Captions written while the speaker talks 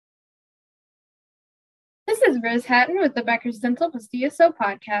This is Rose Hatton with the Becker's Dental plus DSO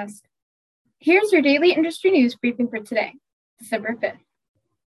podcast. Here's your daily industry news briefing for today, December 5th.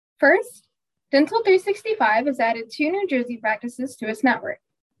 First, Dental 365 has added 2 New Jersey practices to its network.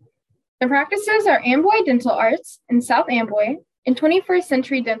 The practices are Amboy Dental Arts in South Amboy and 21st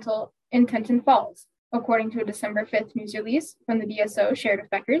Century Dental in Tenton Falls, according to a December 5th news release from the DSO shared with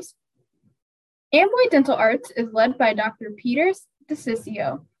Becker's. Amboy Dental Arts is led by Dr. Peter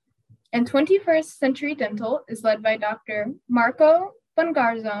DeCiccio, and 21st Century Dental is led by Dr. Marco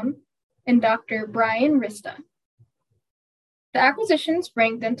Bungarzon and Dr. Brian Rista. The acquisitions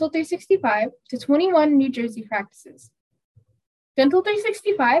bring Dental 365 to 21 New Jersey practices. Dental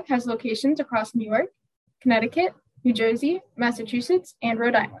 365 has locations across New York, Connecticut, New Jersey, Massachusetts, and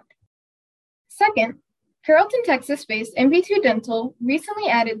Rhode Island. Second, Carrollton, Texas-based MB2 Dental recently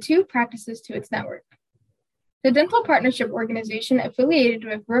added 2 practices to its network. The dental partnership organization affiliated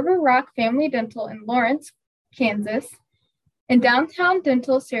with River Rock Family Dental in Lawrence, Kansas, and Downtown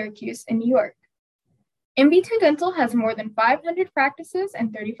Dental Syracuse in New York. MB2 Dental has more than 500 practices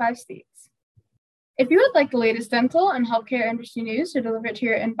in 35 states. If you would like the latest dental and healthcare industry news delivered to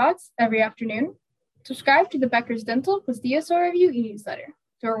your inbox every afternoon, subscribe to the Becker's Dental plus DSO Review e-newsletter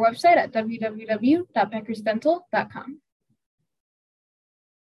to our website at www.beckersdental.com.